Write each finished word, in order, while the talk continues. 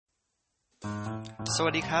สวั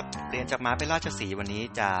สดีครับเรียนจากม้าเป็นราชสีห์วันนี้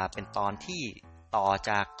จะเป็นตอนที่ต่อ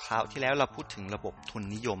จากคราวที่แล้วเราพูดถึงระบบทุน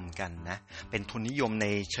นิยมกันนะเป็นทุนนิยมใน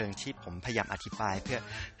เชิงที่ผมพยายามอธิบายเพื่อ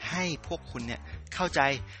ให้พวกคุณเนี่ยเข้าใจ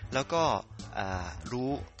แล้วก็รู้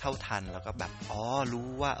เท่าทันแล้วก็แบบรู้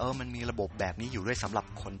ว่ามันมีระบบแบบนี้อยู่ด้วยสำหรับ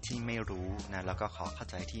คนที่ไม่รู้นะแล้วก็ขอเข้า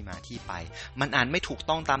ใจที่มาที่ไปมันอ่านไม่ถูก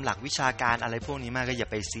ต้องตามหลักวิชาการอะไรพวกนี้มากก็อย่า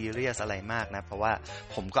ไปซีเรียสอะไรมากนะเพราะว่า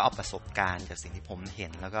ผมก็เอาประสบการณ์จากสิ่งที่ผมเห็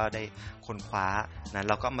นแล้วก็ได้ค้นคว้านะ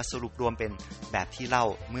แล้วก็มาสรุปรวมเป็นแบบที่เล่า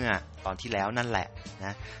เมื่อตอนที่แล้วนั่นแหละน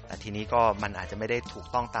ะแต่ทีนี้ก็มันอาจจะไม่ได้ถูก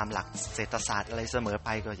ต้องตามหลักเศรษฐศาสตร์อะไรเสมอไป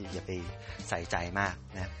ก็อย่าไปใส่ใจมาก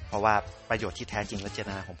นะเพราะว่าประโยชน์ที่แท้จริงและเจต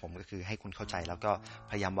นาของผมก็คือให้คุณเข้าใจแล้วก็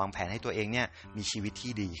พยายามวางแผนให้ตัวเองเนี่ยมีชีวิต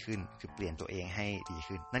ที่ดีขึ้นคือเปลี่ยนตัวเองให้ดี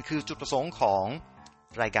ขึ้นนั่นคือจุดประสงค์ของ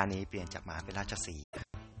รายการนี้เปลี่ยนจากมหาเป็นราชสีห์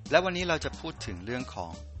และวันนี้เราจะพูดถึงเรื่องขอ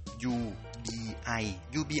ง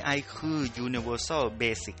UBI คือ Universal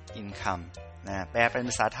Basic Incomeนะแปลเป็นภ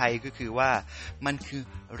าษาไทยก็คือว่ามันคือ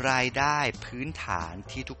รายได้พื้นฐาน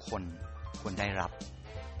ที่ทุกคนควรได้รับ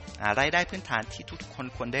รายได้พื้นฐานที่ทุกคน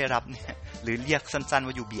ควรได้รับเนี่ยหรือเรียกสั้นๆ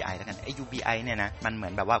ว่า UBI แล้วกันไอ้ UBI เนี่ยนะมันเหมื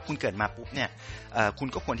อนแบบว่าคุณเกิดมาปุ๊บเนี่ยคุณ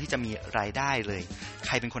ก็ควรที่จะมีรายได้เลยใค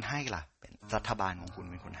รเป็นคนให้ล่ะเป็นรัฐบาลของคุณ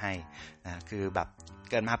เป็นคนให้นะคือแบบ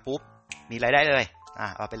เกิดมาปุ๊บมีรายได้เลย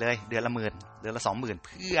เอาไปเลยเดือนละ10,000เดือนละ 20,000 เ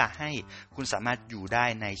พื่อให้คุณสามารถอยู่ได้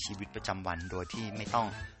ในชีวิตประจำวันโดยที่ไม่ต้อง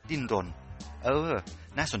ดิ้นรน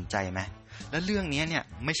น่าสนใจไหมแล้วเรื่องนี้เนี่ย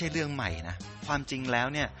ไม่ใช่เรื่องใหม่นะความจริงแล้ว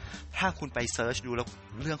เนี่ยถ้าคุณไปเซิร์ชดูแล้ว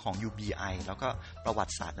เรื่องของ UBI แล้วก็ประวั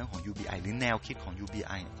ติศาสตร์เรื่องของ UBI หรือแนวคิดของ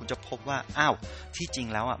UBI คุณจะพบว่าที่จริง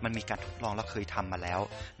แล้วมันมีการทดลองแล้วเคยทำมาแล้ว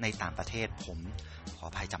ในต่างประเทศผมขอ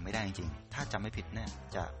อภัยจำไม่ได้จริงๆถ้าจำไม่ผิดเนี่ย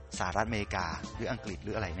จะสหรัฐอเมริกาหรืออังกฤษห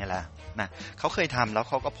รืออะไรเนี่ยแหละนะเขาเคยทำแล้ว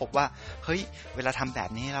เขาก็พบว่าเฮ้ยเวลาทำแบบ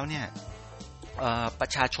นี้แล้วเนี่ยปร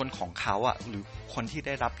ะชาชนของเขาหรือคนที่ไ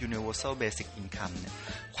ด้รับ Universal Basic Income เนี่ย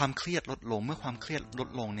ความเครียดลดลงเมื่อความเครียดลด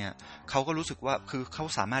ลงเนี่ยเขาก็รู้สึกว่าคือเขา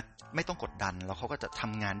สามารถไม่ต้องกดดันแล้วเขาก็จะท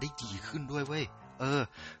ำงานได้ดีขึ้นด้วยเว้ย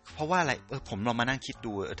เพราะว่าอะไรผมลองมานั่งคิด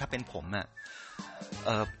ดูถ้าเป็นผม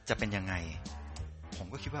จะเป็นยังไงผ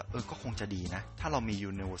มก็คิดว่าก็คงจะดีนะถ้าเรามี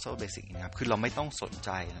Universal Basic Income คือเราไม่ต้องสนใจ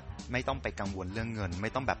นะไม่ต้องไปกังวลเรื่องเงินไ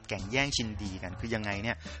ม่ต้องแบบแข่งแย่งชิงดีกันคือยังไงเ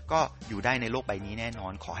นี่ยก็อยู่ได้ในโลกใบนี้แน่นอ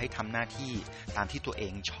นขอให้ทำหน้าที่ตามที่ตัวเอ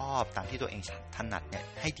งชอบตามที่ตัวเองถนัดเนี่ย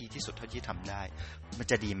ให้ดีที่สุดเท่าที่ทำได้มัน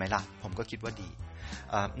จะดีไหมล่ะผมก็คิดว่าดี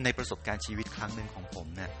ในประสบการณ์ชีวิตครั้งหนึ่งของผม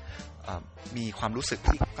เนี่ยมีความรู้สึก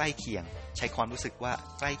ที่ใกล้เคียงใช้ความรู้สึกว่า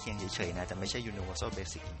ใกล้เคียงเฉยๆนะแต่ไม่ใช่ Universal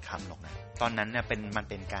Basic Income หรอกนะตอนนั้นเนี่ยมัน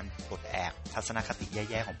เป็นการปลดแอกทัศนคติแ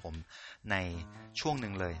ย่ๆของผมในช่วงห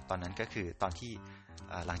นึ่งเลยตอนนั้นก็คือตอนที่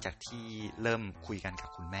หลังจากที่เริ่มคุยกันกับ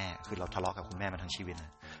คุณแม่คือเราทะเลาะกับคุณแม่มาทั้งชีวิตน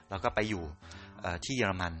ะแล้วก็ไปอยู่ที่เยอ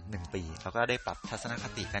รมัน1 ปีแล้วก็ได้ปรับทัศนค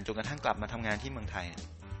ติกันจนกระทั่งกลับมาทำงานที่เมืองไทย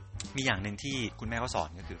มีอย่างหนึ่งที่คุณแม่เขาสอน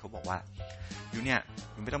ก็คือเขาบอกว่าอยู่เนี่ย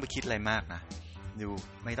คุณไม่ต้องไปคิดอะไรมากนะอยู่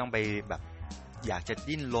ไม่ต้องไปแบบอยากจะ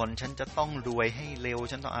ดิ้นรนฉันจะต้องรวยให้เร็ว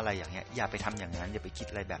ฉันต้องอะไรอย่างเงี้ยอย่าไปทำอย่างนั้นอย่าไปคิด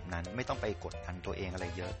อะไรแบบนั้นไม่ต้องไปกดดันตัวเองอะไร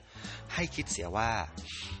เยอะให้คิดเสียว่า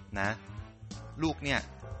นะลูกเนี่ย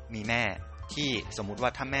มีแม่ที่สมมุติว่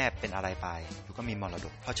าถ้าแม่เป็นอะไรไปอยู่ก็มีมรด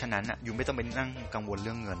กเพราะฉะนั้นอยู่ไม่ต้องไปนั่งกังวลเ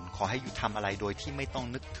รื่องเงินขอให้อยู่ทำอะไรโดยที่ไม่ต้อง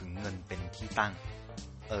นึกถึงเงินเป็นที่ตั้ง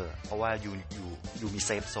เพราะว่าอยู่มีเซ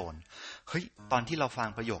ฟโซนเฮ้ยตอนที่เราฟัง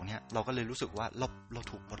ประโยคนี้เราก็เลยรู้สึกว่าเรา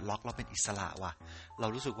ถูกปลดล็อกเราเป็นอิสระว่ะเรา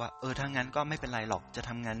รู้สึกว่าถ้างั้นก็ไม่เป็นไรหรอกจะท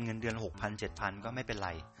ำงานเงินเดือน 6,000 7,000 ก็ไม่เป็นไร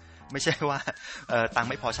ไม่ใช่ว่าตังค์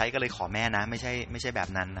ไม่พอใช้ก็เลยขอแม่นะไม่ใช่แบบ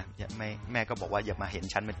นั้นนะแม่ก็บอกว่าอย่ามาเห็น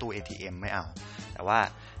ฉันเป็นตู้ ATM ไม่เอาแต่ว่า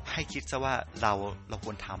ให้คิดซะว่าเราค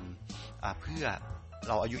วรทำเพื่อ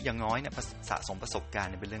เราอายุยังน้อยเนี่ยสะสมประสบการ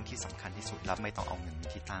ณ์เป็นเรื่องที่สำคัญที่สุดแล้วไม่ต้องเอาเงินเป็น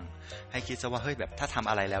ที่ตั้งให้คิดซะว่าเฮ้ยแบบถ้าทำ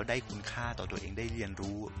อะไรแล้วได้คุณค่าต่อตัวเองได้เรียน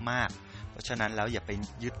รู้มากเพราะฉะนั้นแล้วอย่าไป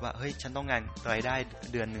ยึดว่าเฮ้ยฉันต้องงานรายได้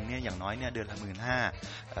เดือนนึงเนี่ยอย่างน้อยเนี่ยเดือนละ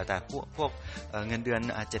 15,000 แต่พวกเงินเดือน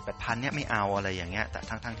 7-8,000 เนี่ยไม่เอาอะไรอย่างเงี้ยแต่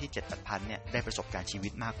ทั้งที่ 7-8,000 เนี่ยได้ประสบการณ์ชีวิ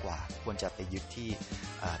ตมากกว่าควรจะไปยึดที่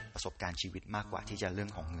ประสบการณ์ชีวิตมากกว่าที่จะเรื่อ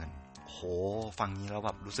งของเงินโหฟังนี้แล้วแบ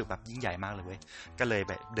บรู้สึกแบบยิ่งใหญ่มากเลยเว้ยก็เลยแ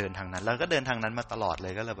บบเดินทางนั้นแล้วก็เดินทางนั้นมาตลอดเล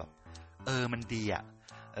ยก็เลยแบบมันดี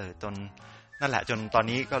จนนั่นแหละจนตอน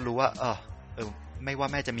นี้ก็รู้ว่าไม่ว่า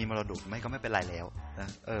แม่จะมีมรดกก็ไม่เป็นไรแล้วนะ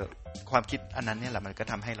ความคิดอันนั้นเนี่ยแหละมันก็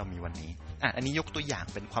ทำให้เรามีวันนี้อันนี้ยกตัวอย่าง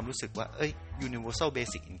เป็นความรู้สึกว่าUniversal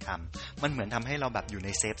Basic Income มันเหมือนทำให้เราแบบอยู่ใน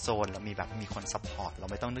เซฟโซนเรามีคนซัพพอร์ตเรา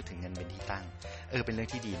ไม่ต้องนึกถึงเงินเป็นที่ตั้งเป็นเรื่อง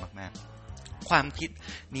ที่ดีมากๆความคิด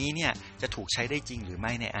นี้เนี่ยจะถูกใช้ได้จริงหรือไ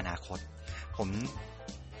ม่ในอนาคตผม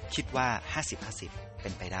คิดว่า 50-50 เป็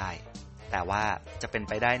นไปได้แต่ว่าจะเป็น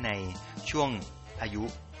ไปได้ในช่วงอายุ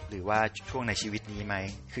หรือว่าช่วงในชีวิตนี้ไหม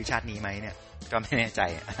คือชาตินี้ไหมเนี่ยก็ไม่แน่ใจ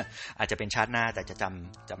อาจจะเป็นชาติหน้าแต่จะ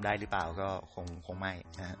จำได้หรือเปล่าก็คงไม่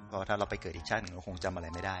นะเพราะถ้าเราไปเกิดอีกชาติหนึ่งเราคงจำอะไร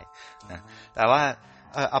ไม่ได้นะแต่ว่า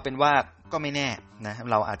เอาเป็นว่าก็ไม่แน่นะ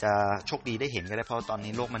เราอาจจะโชคดีได้เห็นก็ได้เพราะตอน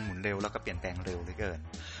นี้โลกมันหมุนเร็วแล้วก็เปลี่ยนแปลงเร็วเหลือเกิน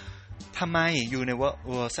ทำไม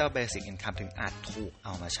Universal Basic Income ถึงอาจถูกเอ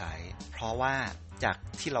ามาใช้เพราะว่าจาก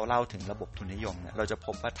ที่เราเล่าถึงระบบทุนนิยมเนี่ยเราจะพ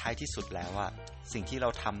บว่าท้ายที่สุดแล้วว่าสิ่งที่เรา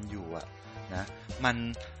ทำอยู่นะมัน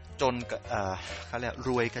จนเขาเรียกร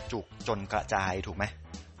วยกระจุกจนกระจายถูกไหม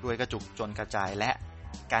รวยกระจุกจนกระจายและ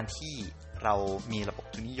การที่เรามีระบบ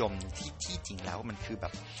ทุนนิยมที่จริงแล้วมันคือแบ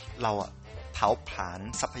บเราเผาผลาญ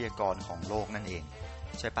ทรัพยากรของโลกนั่นเอง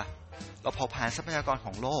ใช่ปะเราเผาผลาญทรัพยากรข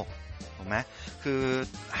องโลกถูกไหมคือ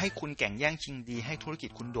ให้คุณแข่งแย่งชิงดีให้ธุรกิจ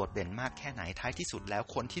คุณโดดเด่นมากแค่ไหนท้ายที่สุดแล้ว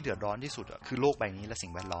คนที่เดือดร้อนที่สุดคือโลกใบนี้และสิ่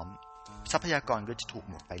งแวดล้อมทรัพยากรก็จะถูก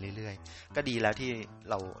หมดไปเรื่อยๆก็ดีแล้วที่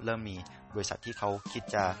เราเริ่มมีบริษัทที่เขาคิด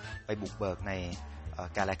จะไปบุกเบิกใน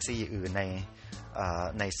กาแล็กซี่อื่น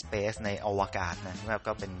ในสเปซในอวกาศนะแล้ว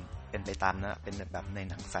ก็เป็นไปตามนะเป็นแบบใน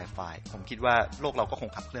หนังไซไฟผมคิดว่าโลกเราก็คง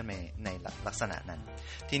ขับเคลื่อนในลักษณะนั้น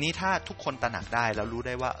ทีนี้ถ้าทุกคนตระหนักได้แล้วรู้ไ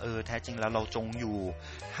ด้ว่าแท้จริงแล้วเราจงอยู่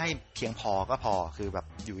ให้เพียงพอก็พอคือแบบ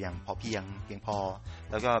อยู่อย่างพอเพียงพอ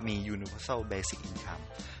แล้วก็มี Universal Basic Income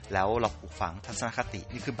แล้วเราปลูกฝังทัศนคติ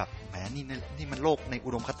นี่คือแบบแหมนี่มันโลกในอุ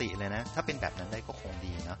ดมคติเลยนะถ้าเป็นแบบนั้นได้ก็คง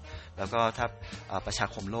ดีเนาะแล้วก็ถ้าประชา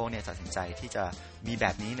คมโลกเนี่ยตัดสินใจที่จะมีแบ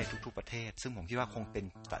บนี้ในทุกๆประเทศซึ่งผมคิดว่าคงเป็น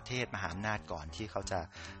ประเทศมหาอำนาจก่อนที่เขาจะ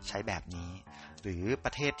ใช้แบบนี้หรือป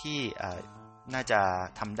ระเทศที่น่าจะ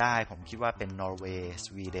ทำได้ผมคิดว่าเป็นนอร์เวย์ส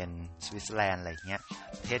วีเดนสวิตเซอร์แลนด์อะไรเงี้ย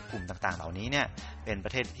ประเทศกลุ่มต่างๆเหล่านี้เนี่ยเป็นปร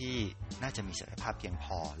ะเทศที่น่าจะมีศักยภาพเพียงพ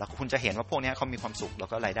อแล้วคุณจะเห็นว่าพวกนี้เขามีความสุขแล้ว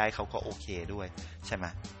ก็รายได้เขาก็โอเคด้วยใช่ไหม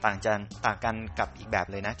ต่างกันกับอีกแบบ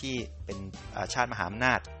เลยนะที่เป็นชาติมหาอำน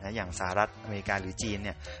าจนะอย่างสหรัฐอเมริกาหรือจีนเ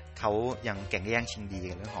นี่ยเขายังแข่งแย่งชิงดี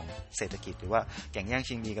กันเรื่องของเศรษฐกิจหรือว่าแข่งแย่ง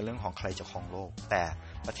ชิงดีกันเรื่องของใครจะครองโลกแต่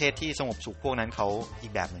ประเทศที่สงบสุขพวกนั้นเขาอี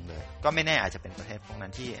กแบบหนึ่งเลยก็ไม่แน่อาจจะเป็นประเทศพวกนั้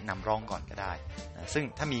นที่นำร่องก่อนก็ได้นะซึ่ง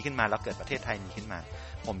ถ้ามีขึ้นมาแล้วเกิดประเทศไทยมีขึ้นมา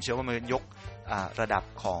ผมเชื่อว่ามันยกระดับ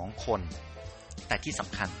ของคนแต่ที่ส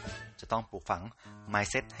ำคัญจะต้องปลูกฝัง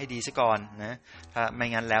mindset ให้ดีซะก่อนนะถ้าไม่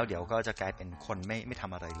งั้นแล้วเดี๋ยวก็จะกลายเป็นคนไม่ท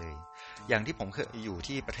ำอะไรเลยอย่างที่ผมเคยอยู่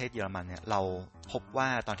ที่ประเทศเยอรมันเนี่ยเราพบว่า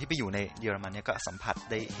ตอนที่ไปอยู่ในเยอรมันเนี่ยก็สัมผัส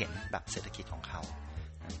ได้เห็นแบบเศรษฐกิจของเขา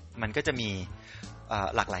มันก็จะมี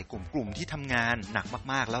หลากหลายกลุ่มที่ทำงานหนัก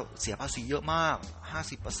มากๆแล้วเสียภาษีเยอะมาก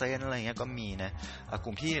 50% อะไรเงี้ยก็มีนะก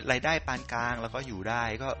ลุ่มที่รายได้ปานกลางแล้วก็อยู่ได้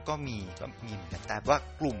ก็มีเหมือนกันแต่ว่า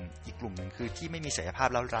กลุ่มอีกกลุ่มนึงคือที่ไม่มีศักยภาพ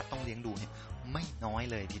แล้วรัฐต้องเลี้ยงดูเนี่ยไม่น้อย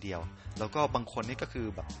เลยทีเดียวแล้วก็บางคนนี่ก็คือ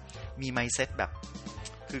แบบมี mindset แบบ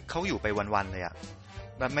คือเขาอยู่ไปวันๆเลยอ่ะ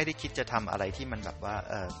มันไม่ได้คิดจะทำอะไรที่มันแบบว่า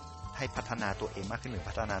ให้พัฒนาตัวเองมากขึ้นหรือ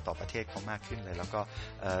พัฒนาต่อประเทศเขามากขึ้นเลยแล้วก็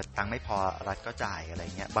ตังค์ไม่พอรัฐก็จ่ายอะไร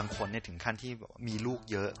เงี้ยบางคนเนี่ยถึงขั้นที่มีลูก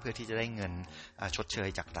เยอะเพื่อที่จะได้เงินชดเชย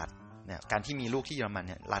จากรัฐเนี่ยการที่มีลูกที่เยอรมัน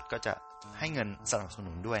เนี่ยรัฐก็จะให้เงินสนับส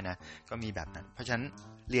นุนด้วยนะก็มีแบบนั้นเพราะฉะนั้น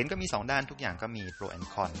เหรียญก็มี2ด้านทุกอย่างก็มี pro and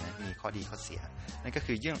con นะมีข้อดีข้อเสียนั่นก็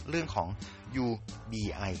คือเรื่องของ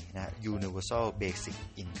UBI นะ Universal Basic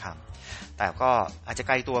Income แต่ก็อาจจะไ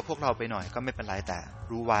กลตัวพวกเราไปหน่อยก็ไม่เป็นไรแต่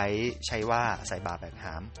รู้ไว้ใช้ว่าใส่บาแบกห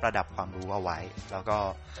ามประดับความรู้เอาไว้แล้วก็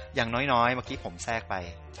อย่างน้อยๆเมื่อกี้ผมแทรกไป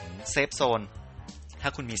เซฟโซนถ้า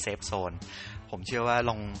คุณมีเซฟโซนผมเชื่อว่า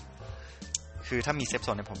คือถ้ามีเซฟโซ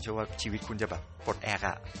นเนี่ยผมเชื่อว่าชีวิตคุณจะแบบปลดแอกอ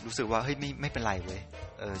ะรู้สึกว่าเฮ้ยไม่เป็นไรเว้ย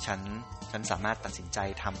ฉันสามารถตัดสินใจ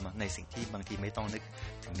ทำในสิ่งที่บางทีไม่ต้องนึก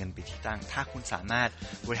ถึงเงินเป็นที่ตั้งถ้าคุณสามารถ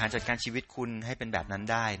บริหารจัดการชีวิตคุณให้เป็นแบบนั้น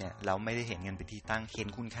ได้เนี่ยแล้วไม่ได้เห็นเงินเป็นที่ตั้งเห็น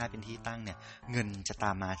คุณค่าเป็นที่ตั้งเนี่ยเงินจะต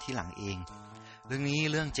ามมาที่หลังเองเรื่องนี้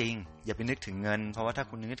เรื่องจริงอย่าไปนึกถึงเงินเพราะว่าถ้า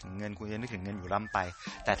คุณนึกถึงเงินคุณจะนึกถึงเงินอยู่ล่ำไป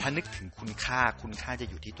แต่ถ้านึกถึงคุณค่าจะ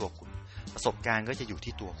อยู่ที่ตัวคุณประสบการณ์ก็จะอยู่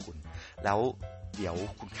ที่ตัวคุณแล้วเดี๋ยว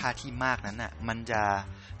คุณค่าที่มากนั้นน่ะมันจะ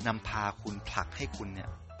นำพาคุณผลักให้คุณเนี่ย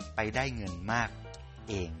ไปได้เงินมาก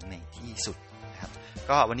เองในที่สุดนะครับ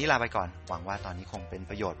ก็วันนี้ลาไปก่อนหวังว่าตอนนี้คงเป็น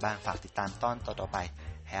ประโยชน์บ้างฝากติดตามตอนต่อๆไป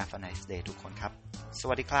Have a nice day ทุกคนครับส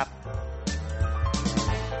วัสดีครับ